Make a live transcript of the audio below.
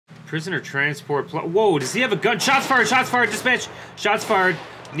Prisoner transport. Whoa, does he have a gun? Shots fired, dispatch. Shots fired.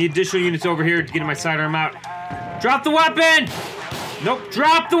 Need additional units over here to get my sidearm out. Drop the weapon! Nope,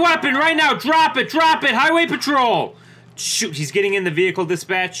 drop the weapon right now. Drop it. Highway patrol. Shoot, he's getting in the vehicle,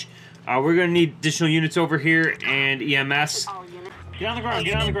 dispatch. We're gonna need additional units over here and EMS. Get on the ground,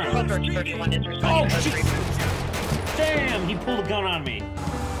 Oh, shit. Damn, he pulled a gun on me.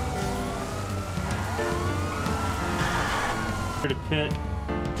 The pit.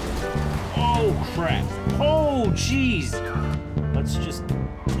 Oh, crap. Oh, jeez. Let's just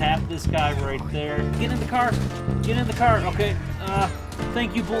tap this guy right there. Get in the car. Okay.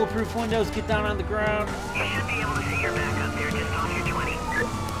 Thank you, bulletproof windows. Get down on the ground. You should be able to see your back up there just off your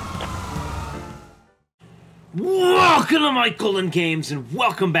 20. Welcome to Mike Golden Games, and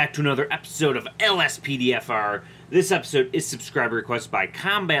welcome back to another episode of LSPDFR. This episode is subscriber request by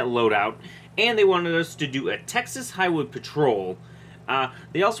Combat Loadout, and they wanted us to do a Texas Highway Patrol.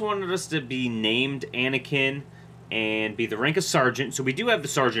 They also wanted us to be named Anakin and be the rank of Sergeant, so we do have the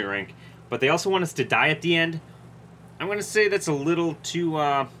Sergeant rank, but they also want us to die at the end. I'm going to say that's a little too,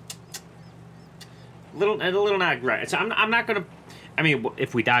 a little not right. So I'm not going to, I mean,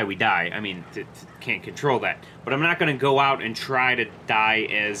 if we die, we die. I mean, can't control that. But I'm not going to go out and try to die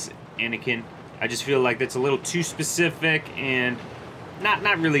as Anakin. I just feel like that's a little too specific and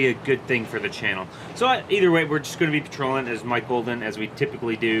not really a good thing for the channel. So either way, we're just going to be patrolling as Mike Golden, as we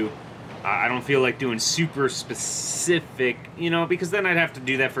typically do. I don't feel like doing super specific, you know, because then I'd have to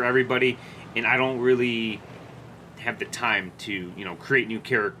do that for everybody, and I don't really have the time to, you know, create new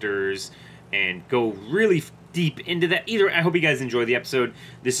characters and go really deep into that. I hope you guys enjoy the episode.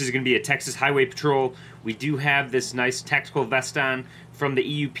 This is going to be a Texas Highway Patrol. We do have this nice tactical vest on from the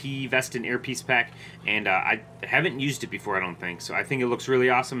EUP Vest and Airpiece Pack, and I haven't used it before, I don't think, so I think it looks really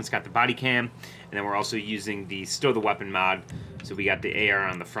awesome. It's got the body cam, and then we're also using the Stow the Weapon mod, so we got the AR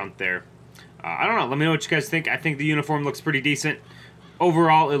on the front there. I don't know, let me know what you guys think. I think the uniform looks pretty decent.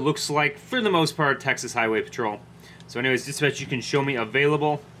 Overall, it looks like, for the most part, Texas Highway Patrol. So anyways, dispatch, you can show me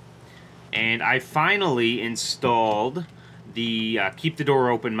available. And I finally installed the Keep the Door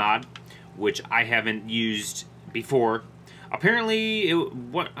Open mod, which I haven't used before. Apparently,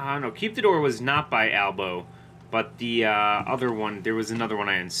 Keep the Door was not by Albo, but the other one, there was another one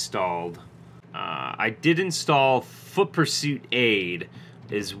I installed. I did install Foot Pursuit Aid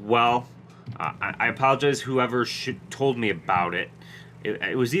as well. I apologize whoever told me about it.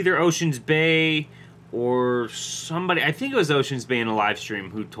 It was either Oceans Bay or somebody, I think it was Oceans Bay in a live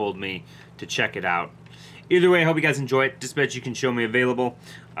stream, who told me to check it out. Either way, I hope you guys enjoy it. Dispatch, you can show me available.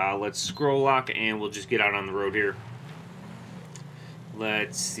 Let's scroll lock and we'll just get out on the road here.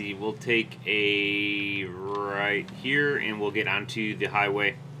 Let's see, we'll take a right here and we'll get onto the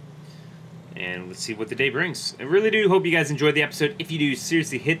highway. And let's see what the day brings. I really do hope you guys enjoyed the episode. If you do,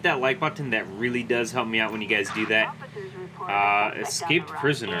 seriously, hit that like button. That really does help me out when you guys do that. Escaped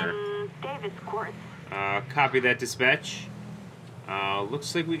prisoner. Copy that, dispatch.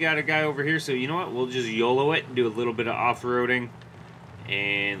 Looks like we got a guy over here, so you know what? We'll just YOLO it and do a little bit of off-roading.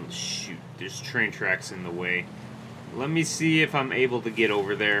 And shoot, there's train tracks in the way. Let me see if I'm able to get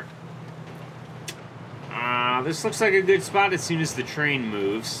over there. This looks like a good spot as soon as the train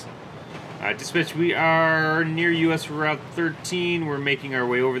moves. Dispatch, we are near US Route 13. We're making our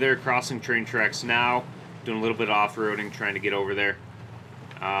way over there, crossing train tracks now. Doing a little bit of off-roading, trying to get over there.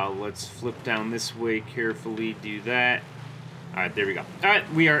 Let's flip down this way carefully, do that. Alright, there we go. Alright,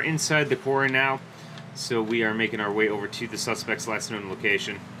 we are inside the quarry now. So we are making our way over to the suspect's last known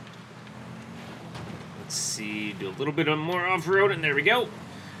location. Let's see, do a little bit more off-road, and there we go.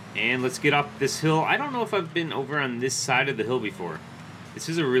 And let's get up this hill. I don't know if I've been over on this side of the hill before. This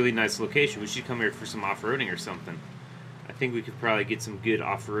is a really nice location. We should come here for some off-roading or something. I think we could probably get some good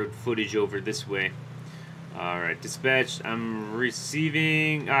off-road footage over this way. Alright, dispatch, I'm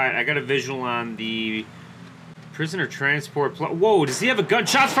receiving... Alright, I got a visual on the prisoner transport... Whoa, does he have a gun?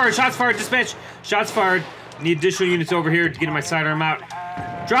 Shots fired, dispatch! Shots fired. Need additional units over here to get my sidearm out.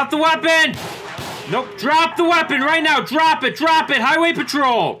 Drop the weapon! Nope, drop the weapon right now! Drop it! Highway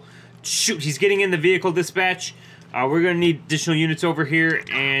patrol! Shoot, he's getting in the vehicle, dispatch. We're going to need additional units over here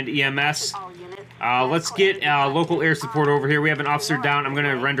and EMS. Let's get local air support over here. We have an officer down. I'm going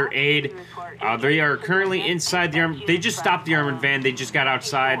to render aid. They are currently inside the armored... They just stopped the armored van. They just got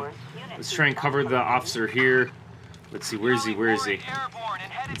outside. Let's try and cover the officer here. Let's see. Where is he?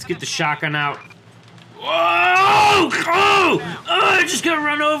 Let's get the shotgun out. Whoa! Oh! I just got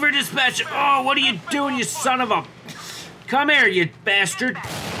run over, dispatch. Oh, what are you doing, you son of a... Come here, you bastard.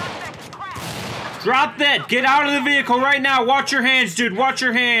 Drop that! Get out of the vehicle right now! Watch your hands, dude! Watch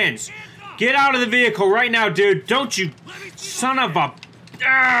your hands! Get out of the vehicle right now, dude! Don't you... Son of a...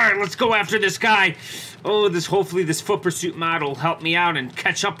 Let's go after this guy. Oh, hopefully this foot pursuit mod will help me out and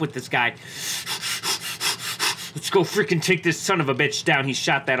catch up with this guy. Let's go freaking take this son of a bitch down. He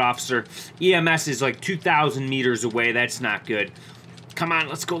shot that officer. EMS is like 2,000 meters away. That's not good. Come on,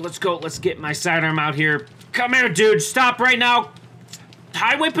 let's go, let's go. Let's get my sidearm out here. Come here, dude. Stop right now.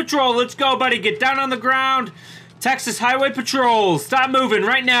 Highway Patrol, let's go, buddy. Get down on the ground. Texas Highway Patrol, stop moving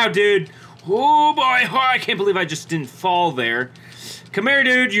right now, dude. Oh, boy. Oh, I can't believe I just didn't fall there. Come here,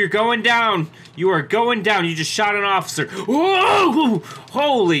 dude. You're going down. You are going down. You just shot an officer. Whoa!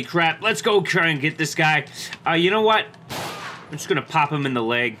 Holy crap. Let's go try and get this guy. You know what? I'm just going to pop him in the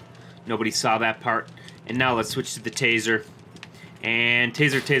leg. Nobody saw that part. And now let's switch to the taser. And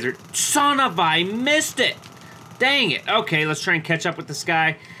taser, taser. Son of I missed it. Dang it. Okay, let's try and catch up with this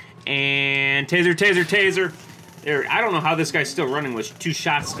guy. And taser, taser, taser. There. I don't know how this guy's still running with 2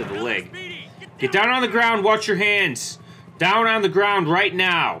 shots to the leg. Get down on the ground. Watch your hands. Down on the ground right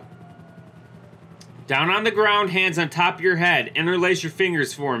now. Down on the ground, hands on top of your head. Interlace your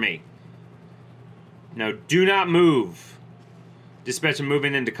fingers for me. Now, do not move. Dispatch, I'm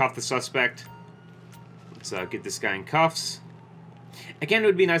moving in to cuff the suspect. Let's get this guy in cuffs. Again, it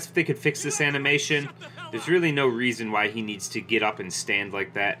would be nice if they could fix this animation. There's really no reason why he needs to get up and stand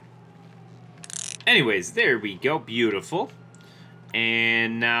like that. Anyways, there we go. Beautiful.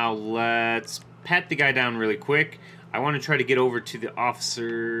 And now let's pat the guy down really quick. I want to try to get over to the officer.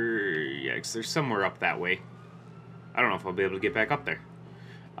 Yikes, they're somewhere up that way. I don't know if I'll be able to get back up there.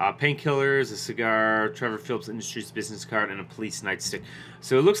 Painkillers, a cigar, Trevor Phillips Industries business card, and a police nightstick.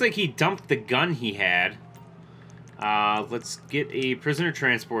 So it looks like he dumped the gun he had. Let's get a prisoner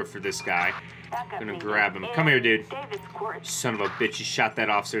transport for this guy. I'm gonna grab him. Come here, dude. Son of a bitch, you shot that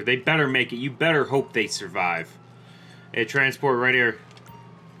officer. They better make it. You better hope they survive. Hey, transport right here.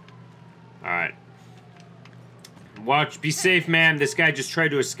 Alright. Watch, be safe, man. This guy just tried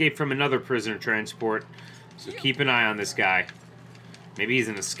to escape from another prisoner transport. So keep an eye on this guy. Maybe he's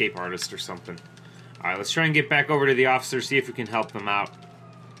an escape artist or something. Alright, let's try and get back over to the officer, see if we can help them out.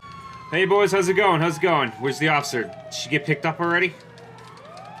 Hey, boys, how's it going? How's it going? Where's the officer? Did she get picked up already?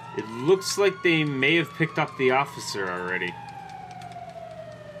 It looks like they may have picked up the officer already.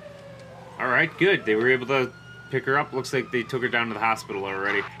 Alright, good. They were able to pick her up. Looks like they took her down to the hospital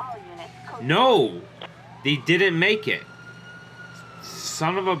already. No! They didn't make it.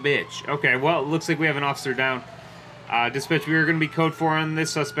 Son of a bitch. Okay, well, it looks like we have an officer down. Dispatch, we are going to be code 4 on this.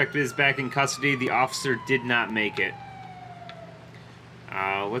 Suspect is back in custody. The officer did not make it.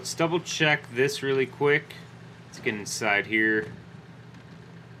 Let's double check this really quick. Let's get inside here.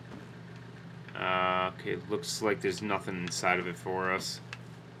 Okay, looks like there's nothing inside of it for us.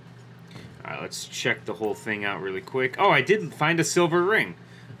 Alright, let's check the whole thing out really quick. Oh, I did find a silver ring.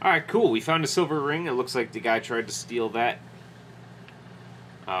 Alright, cool. We found a silver ring. It looks like the guy tried to steal that.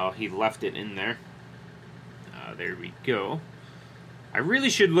 He left it in there. There we go. I really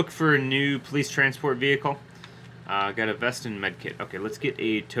should look for a new police transport vehicle. Got a vest and med kit. Okay, let's get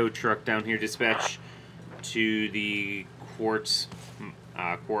a tow truck down here, dispatch, to the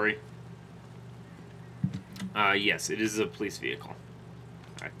quarry. Yes, it is a police vehicle.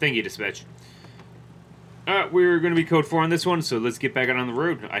 Alright, thank you, dispatch. We're going to be code 4 on this one, so let's get back out on the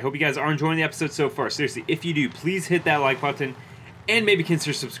road. I hope you guys are enjoying the episode so far. Seriously, if you do, please hit that like button, and maybe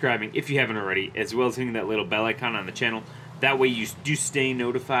consider subscribing if you haven't already, as well as hitting that little bell icon on the channel. That way you do stay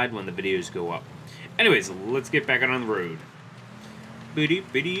notified when the videos go up. Anyways, let's get back out on the road. We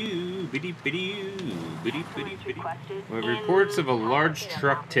have reports of a large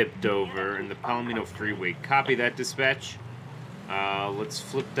truck tipped over in the Palomino Freeway. Copy that, dispatch. Let's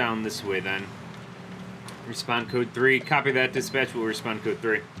flip down this way then. Respond code 3. Copy that, dispatch. We'll respond code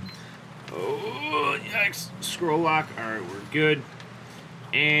 3. Oh, yikes. Scroll lock. Alright, we're good.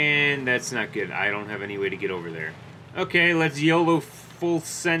 And that's not good. I don't have any way to get over there. Okay, let's YOLO full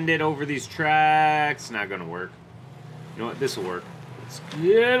send it over these tracks. Not gonna work. You know what? This will work. Let's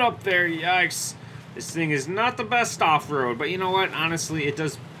get up there. Yikes. This thing is not the best off-road, but you know what? Honestly, it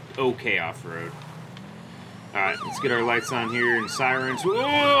does okay off-road. Alright, let's get our lights on here and sirens.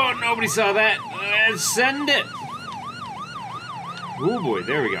 Oh, nobody saw that. Let's send it. Oh boy,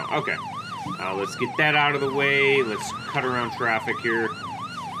 there we go. Okay. Let's get that out of the way. Let's cut around traffic here.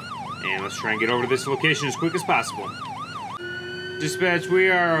 And let's try and get over to this location as quick as possible. Dispatch, we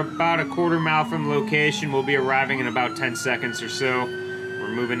are about a quarter mile from the location. We'll be arriving in about 10 seconds or so. We're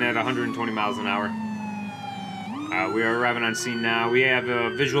moving at 120 miles an hour. We are arriving on scene now. We have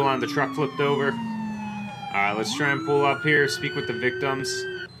a visual on the truck flipped over. Alright, let's try and pull up here, speak with the victims.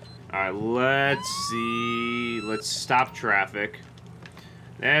 Alright, let's see. Let's stop traffic.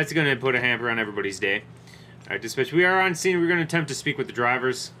 That's going to put a hamper on everybody's day. Alright, dispatch, we are on scene. We're going to attempt to speak with the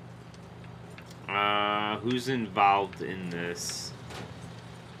drivers. Who's involved in this?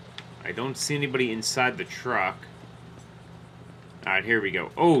 I don't see anybody inside the truck. Alright, here we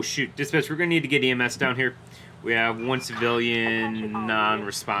go. Oh, shoot. Dispatch, we're going to need to get EMS down here. We have one civilian,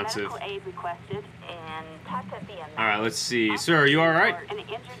 non-responsive. Alright, let's see. Sir, are you alright?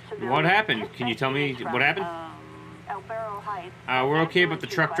 What happened? Can you tell me what happened? We're okay, but the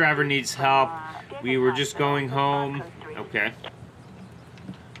truck driver needs help. We were just going home. Okay.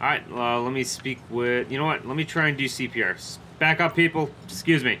 Alright, let me speak with... You know what? Let me try and do CPR. Back up, people.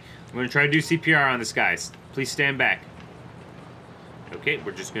 Excuse me. I'm going to try to do CPR on this guy. Please stand back. Okay,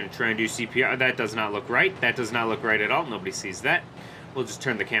 we're just going to try and do CPR. That does not look right. That does not look right at all. Nobody sees that. We'll just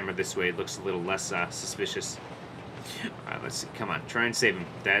turn the camera this way. It looks a little less suspicious. Alright, let's see. Come on. Try and save him.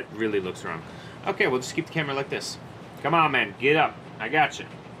 That really looks wrong. Okay, we'll just keep the camera like this. Come on, man. Get up. I got you.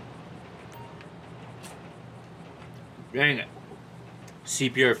 Dang it.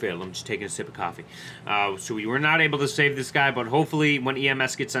 CPR failed. I'm just taking a sip of coffee. So we were not able to save this guy, but hopefully when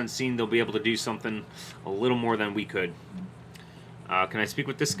EMS gets on scene, they'll be able to do something a little more than we could. Can I speak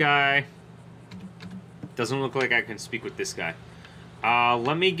with this guy? Doesn't look like I can speak with this guy.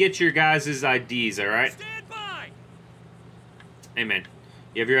 Let me get your guys' IDs, alright? Stand by! Hey, man.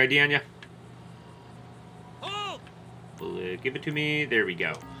 You have your ID on you? Hold! Give it to me. There we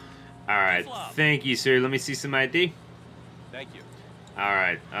go. Alright. Thank you, sir. Let me see some ID. Thank you.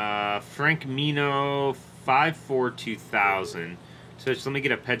 Alright, Frank Mino, 5/4/2000. So let me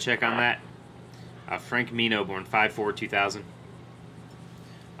get a ped check on that. Frank Mino, born 5/4/2000.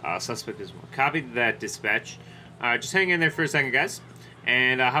 Suspect is one. Copy that, dispatch. Just hang in there for a second, guys.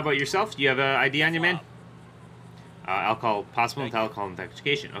 And how about yourself? Do you have an ID on you, man? Alcohol, possible alcohol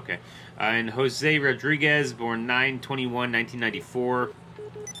intoxication. Okay. And Jose Rodriguez, born 9/21/1994.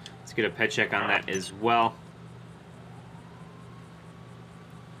 Let's get a ped check on that as well.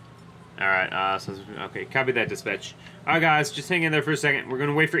 Alright, okay, copy that, dispatch. Alright, guys, just hang in there for a second. We're going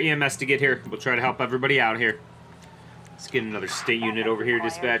to wait for EMS to get here. We'll try to help everybody out here. Let's get another state unit over here,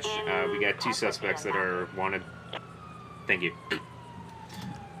 dispatch. We got 2 suspects that are wanted. Thank you.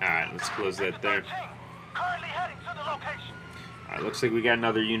 Alright, let's close that there. Alright, looks like we got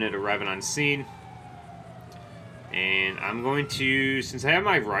another unit arriving on scene. And I'm going to, since I have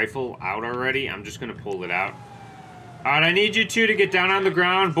my rifle out already, I'm just going to pull it out. Alright, I need you two to get down on the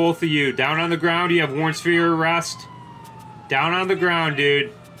ground, both of you. Down on the ground, you have warrants for your arrest. Down on the ground,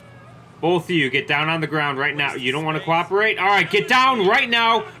 dude. Both of you, get down on the ground right now. You don't want to cooperate? Alright, get down right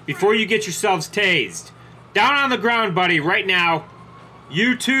now before you get yourselves tased. Down on the ground, buddy, right now.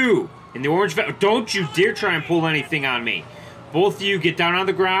 You too. In the orange vest. Don't you dare try and pull anything on me. Both of you, get down on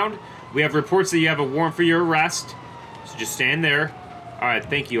the ground. We have reports that you have a warrant for your arrest. So just stand there. Alright,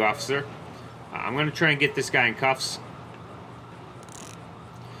 thank you, officer. I'm going to try and get this guy in cuffs.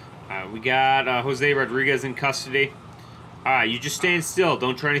 We got Jose Rodriguez in custody. Alright, you just stand still.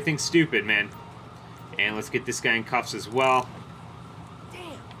 Don't try anything stupid, man. And let's get this guy in cuffs as well.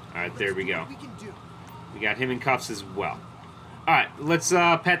 Alright, there we go. We got him in cuffs as well. Alright, let's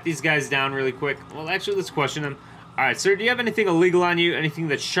pat these guys down really quick. Well, actually, let's question them. Alright, sir, do you have anything illegal on you? Anything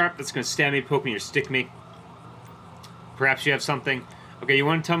that's sharp that's going to stab me, poke me, or stick me? Perhaps you have something. Okay, you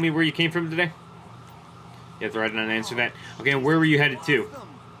want to tell me where you came from today? You have the right to answer that. Okay, and where were you headed to?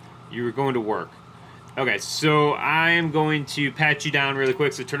 You were going to work. Okay, so I am going to pat you down really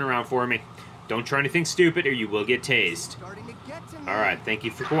quick, so turn around for me. Don't try anything stupid or you will get tased. Alright, thank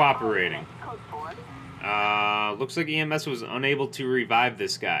you for cooperating. Looks like EMS was unable to revive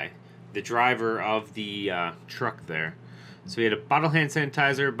this guy. The driver of the truck there. So we had a bottle hand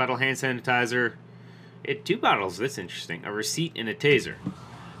sanitizer, It had 2 bottles, that's interesting. A receipt and a taser.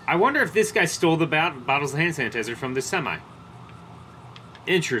 I wonder if this guy stole the bottles of hand sanitizer from the semi.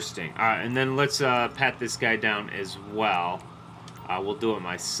 Interesting. And then let's pat this guy down as well. We'll do it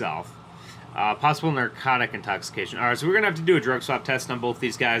myself. Possible narcotic intoxication. Alright, so we're going to have to do a drug swab test on both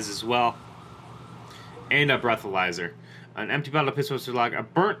these guys as well. And a breathalyzer. An empty bottle of pistol lock, a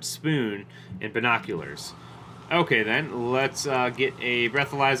burnt spoon, and binoculars. Okay, then. Let's get a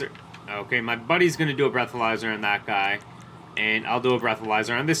breathalyzer. Okay, my buddy's going to do a breathalyzer on that guy. And I'll do a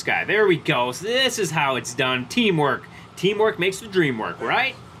breathalyzer on this guy. There we go. So this is how it's done. Teamwork. Teamwork makes the dream work,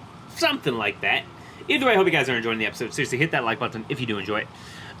 right? Something like that. Either way, I hope you guys are enjoying the episode. Seriously, hit that like button if you do enjoy it.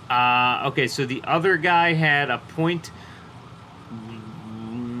 Okay, so the other guy had a point...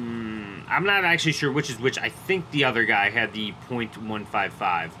 I'm not actually sure which is which. I think the other guy had the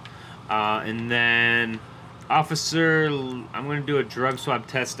 .155. And then... Officer, I'm going to do a drug swab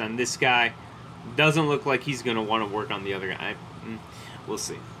test on this guy. Doesn't look like he's going to want to work on the other guy. We'll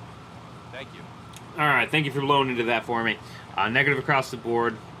see. Thank you. Alright, thank you for blowing into that for me. Negative across the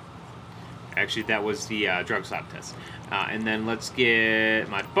board. Actually, that was the drug swab test. And then let's get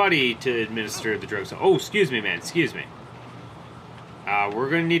my buddy to administer the drug swab. Oh, excuse me, man. Excuse me. We're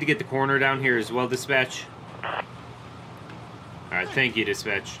going to need to get the coroner down here as well, dispatch. Alright, thank you,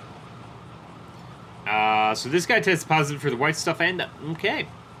 dispatch. So this guy tests positive for the white stuff and... Okay.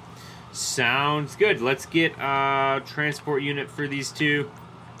 Sounds good. Let's get a transport unit for these two.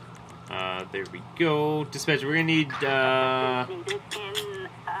 There we go. Dispatch, we're going to need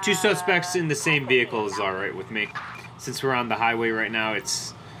 2 suspects in the same vehicle is alright with me. Since we're on the highway right now,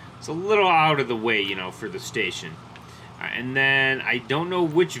 it's a little out of the way, you know, for the station. And then I don't know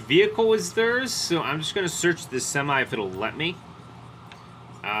which vehicle is theirs, so I'm just going to search this semi if it'll let me.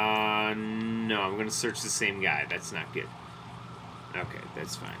 No, I'm going to search the same guy. That's not good. Okay,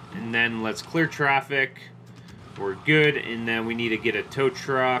 that's fine. And then let's clear traffic. We're good. And then we need to get a tow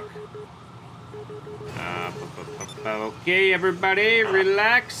truck. Okay, everybody,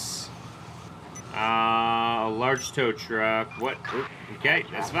 relax. A large tow truck. What? Okay,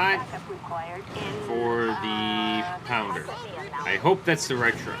 that's fine. For the pounder. I hope that's the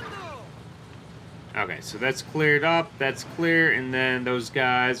right truck. Okay, so that's cleared up. That's clear. And then those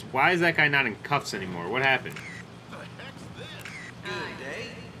guys. Why is that guy not in cuffs anymore? What happened?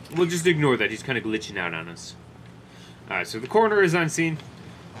 We'll just ignore that. He's kind of glitching out on us. Alright, so the coroner is on scene.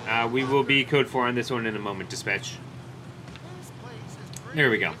 We will be code 4 on this one in a moment, dispatch. There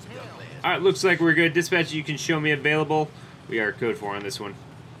we go. Alright, looks like we're good. Dispatch, you can show me available. We are code 4 on this one.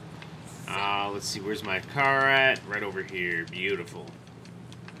 Let's see, where's my car at? Right over here. Beautiful.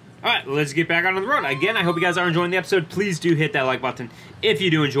 Alright, let's get back out on the road. Again, I hope you guys are enjoying the episode. Please do hit that like button if you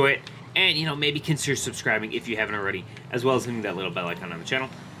do enjoy it. And, you know, maybe consider subscribing if you haven't already, as well as hitting that little bell icon on the channel.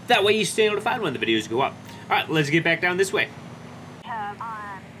 That way you stay notified when the videos go up. Alright, let's get back down this way.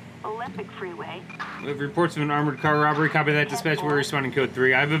 Olympic Freeway. We have reports of an armored car robbery. Copy that, dispatch. We're responding code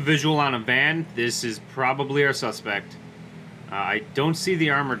 3. I have a visual on a van. This is probably our suspect. I don't see the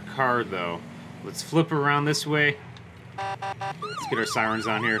armored car, though. Let's flip around this way. Let's get our sirens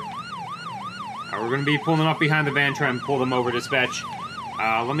on here. We're going to be pulling them up behind the van, try and pull them over, dispatch.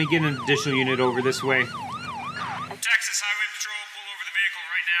 Let me get an additional unit over this way. Texas Highway Patrol, pull over the vehicle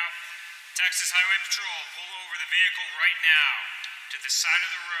right now. Texas Highway Patrol, pull over the vehicle right now. To the side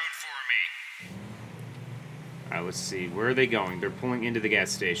of the road for me. Alright, let's see. Where are they going? They're pulling into the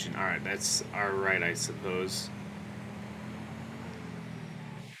gas station. Alright, that's alright, I suppose.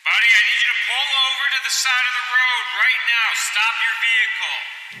 Buddy, I need you to pull over to the side of the road right now. Stop your vehicle.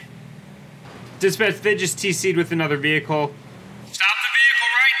 Dispatch, they just TC'd with another vehicle. Stop the vehicle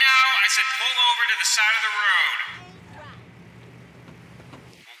right now. I said pull over to the side of the road.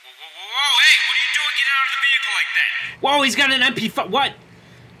 Whoa, hey, what are you doing getting out of the vehicle like that? Whoa, he's got an MP5. What?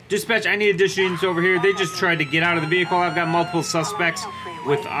 Dispatch, I need additional units over here. They just tried to get out of the vehicle. I've got multiple suspects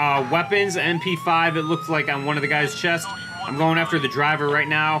with weapons. MP5, it looks like on one of the guy's chest. I'm going after the driver right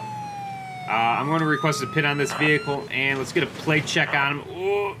now. I'm going to request a pit on this vehicle, and let's get a plate check on him.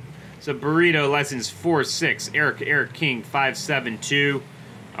 Ooh. It's a Burrito, license 46, Eric King 572.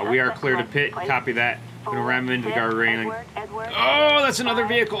 We are clear to pit. Copy that. I'm going to ram him into the guard railing. Oh, that's another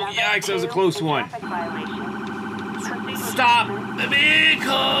vehicle. Yikes, that was a close one. Stop the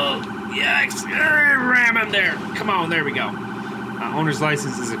vehicle! Yikes! Ram him there. Come on, there we go. Owner's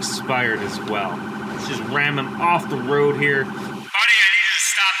license is expired as well. Let's just ram him off the road here. Buddy, I need you to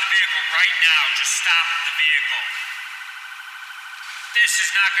stop the vehicle right now. Just stop the vehicle. This is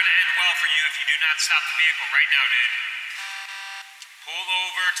not going to end well for you if you do not stop the vehicle right now, dude. Pull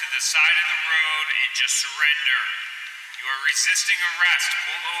over to the side of the road and just surrender. You are resisting arrest.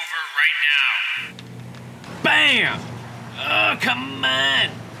 Pull over right now. Bam! Oh, come on!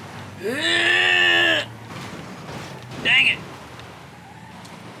 Dang it!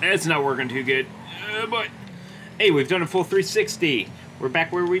 That's not working too good. But hey, we've done a full 360. We're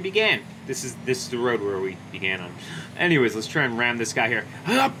back where we began. This is the road where we began on. Anyways, let's try and ram this guy here.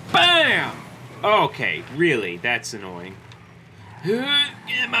 Bam! Okay, really, that's annoying. Get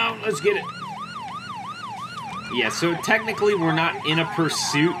him out. Let's get it. Yeah, so technically we're not in a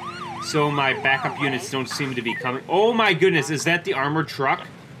pursuit, so my backup units don't seem to be coming. Oh my goodness, is that the armored truck?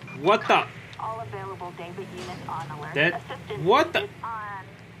 What the? All available David units on alert. That? What the? On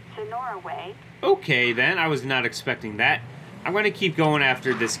Sonora Way. Okay then, I was not expecting that. I'm going to keep going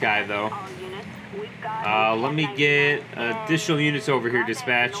after this guy though. All units, we've got Let me get additional units over here,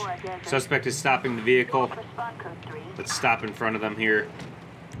 dispatch. Suspect is stopping the vehicle. respond code 3. Let's stop in front of them here.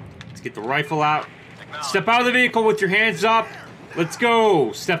 Let's get the rifle out. Step out of the vehicle with your hands up. Let's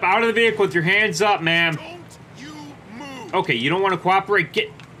go. Step out of the vehicle with your hands up, ma'am. Okay, you don't want to cooperate.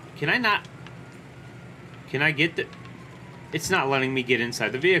 Can I not? Can I get the... It's not letting me get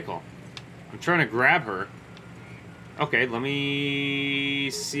inside the vehicle. I'm trying to grab her. Okay, let me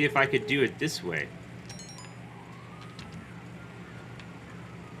see if I could do it this way.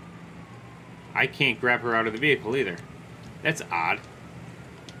 I can't grab her out of the vehicle either. That's odd.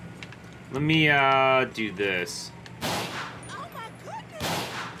 Let me do this.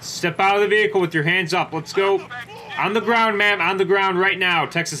 Step out of the vehicle with your hands up. Let's go. On the ground, ma'am. On the ground right now.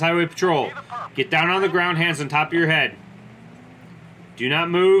 Texas Highway Patrol. Get down on the ground, hands on top of your head. Do not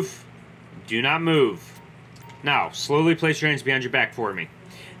move. Do not move. Now, slowly place your hands behind your back for me.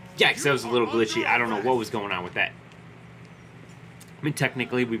 Yikes, that was a little glitchy. I don't know what was going on with that. I mean,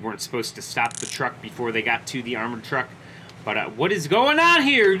 technically, we weren't supposed to stop the truck before they got to the armored truck. But what is going on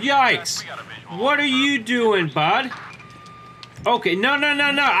here? Yikes. What are you doing, bud? Okay, no.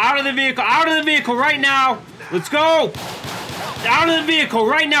 Out of the vehicle. Out of the vehicle right now. Let's go. Out of the vehicle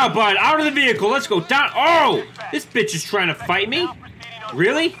right now, bud. Out of the vehicle. Let's go down. Oh, this bitch is trying to fight me.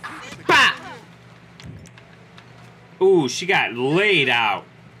 Really? Bah! Ooh, she got laid out.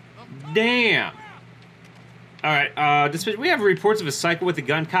 Damn. Alright, we have reports of a psycho with a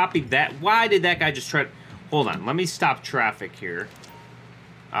gun. Copy that. Why did that guy just try to... Hold on, let me stop traffic here.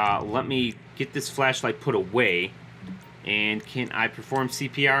 Let me get this flashlight put away. And can I perform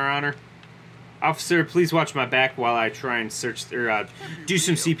CPR on her? Officer, please watch my back while I try and search... or, do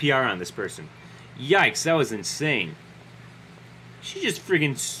some CPR on this person. Yikes, that was insane. She just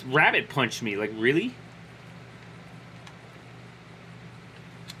friggin' rabbit punched me. Like, really?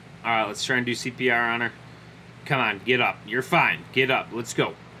 Alright, let's try and do CPR on her. Come on, get up. You're fine. Get up. Let's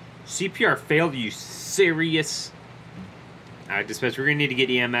go. CPR failed. Are you serious? Alright, dispatch, we're going to need to get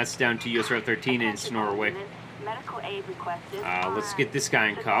EMS down to US Route 13 in Sonora Way. Let's get this guy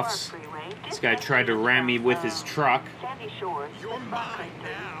in cuffs. This guy tried to ram me with his truck. You're mine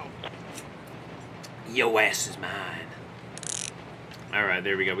now. Yo ass is mine. Alright,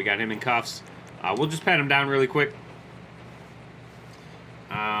 there we go. We got him in cuffs. We'll just pat him down really quick.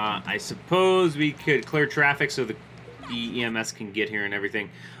 I suppose we could clear traffic so the EMS can get here and everything.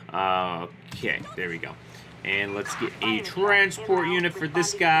 Okay, there we go. And let's get a transport unit for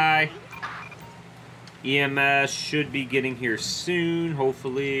this guy. EMS should be getting here soon,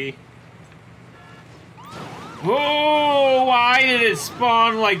 hopefully. Oh, why did it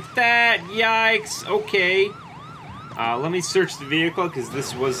spawn like that? Yikes. Okay. Let me search the vehicle, because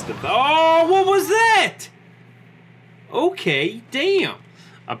this was the... Oh, what was that? Okay, damn.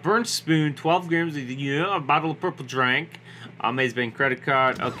 A burnt spoon, 12 grams of, a bottle of purple drink, Maze Bank credit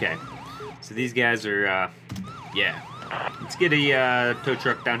card. Okay. So these guys are, yeah. Let's get a tow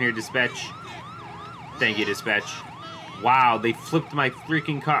truck down here, dispatch. Thank you, dispatch. Wow, they flipped my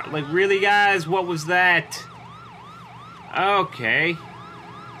freaking car. Like, really, guys? What was that? Okay.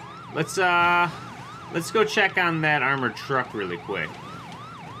 Let's go check on that armored truck really quick.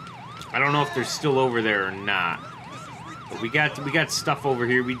 I don't know if they're still over there or not. But we got stuff over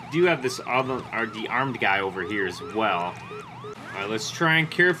here. We do have this the armed guy over here as well. Alright, let's try and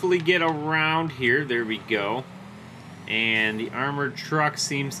carefully get around here. There we go. And the armored truck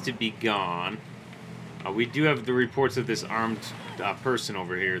seems to be gone. We do have the reports of this armed person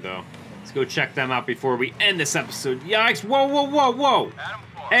over here, though. Let's go check them out before we end this episode. Yikes! Whoa, whoa, whoa, whoa!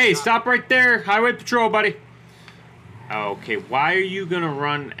 Hey, stop right there! Highway Patrol, buddy! Okay, why are you gonna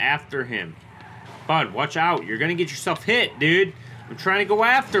run after him? Bud, watch out. You're gonna get yourself hit, dude. I'm trying to go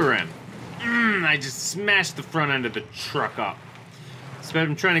after him. I just smashed the front end of the truck up. So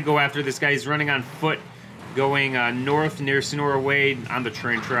I'm trying to go after this guy. He's running on foot, going north near Sonora Way on the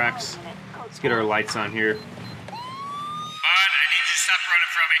train tracks. Let's get our lights on here. Bud, I need you to stop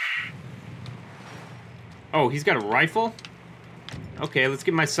running from me. Oh, he's got a rifle? Okay, let's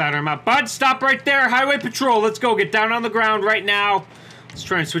get my sidearm out. Bud, stop right there. Highway Patrol, let's go. Get down on the ground right now. Let's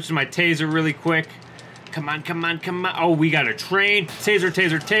try and switch to my taser really quick. Come on, come on, come on. Oh, we got a train. Taser,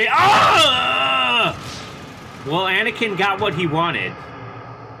 taser, taser. Ah! Well, Anakin got what he wanted.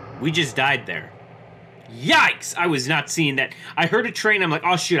 We just died there. Yikes! I was not seeing that. I heard a train. I'm like,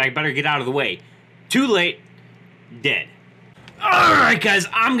 oh, shoot, I better get out of the way. Too late. Dead. Alright, guys,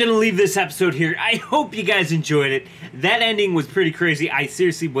 I'm going to leave this episode here. I hope you guys enjoyed it. That ending was pretty crazy. I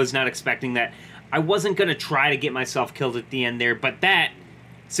seriously was not expecting that. I wasn't going to try to get myself killed at the end there, but that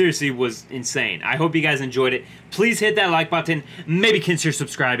seriously was insane. I hope you guys enjoyed it. Please hit that like button. Maybe consider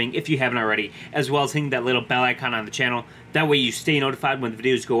subscribing if you haven't already, as well as hitting that little bell icon on the channel. That way you stay notified when the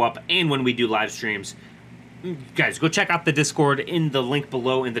videos go up and when we do live streams. Guys, go check out the Discord in the link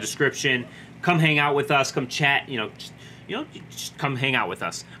below in the description. Come hang out with us. Come chat. Just come hang out with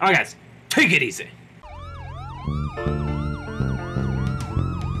us. All right, guys, take it easy.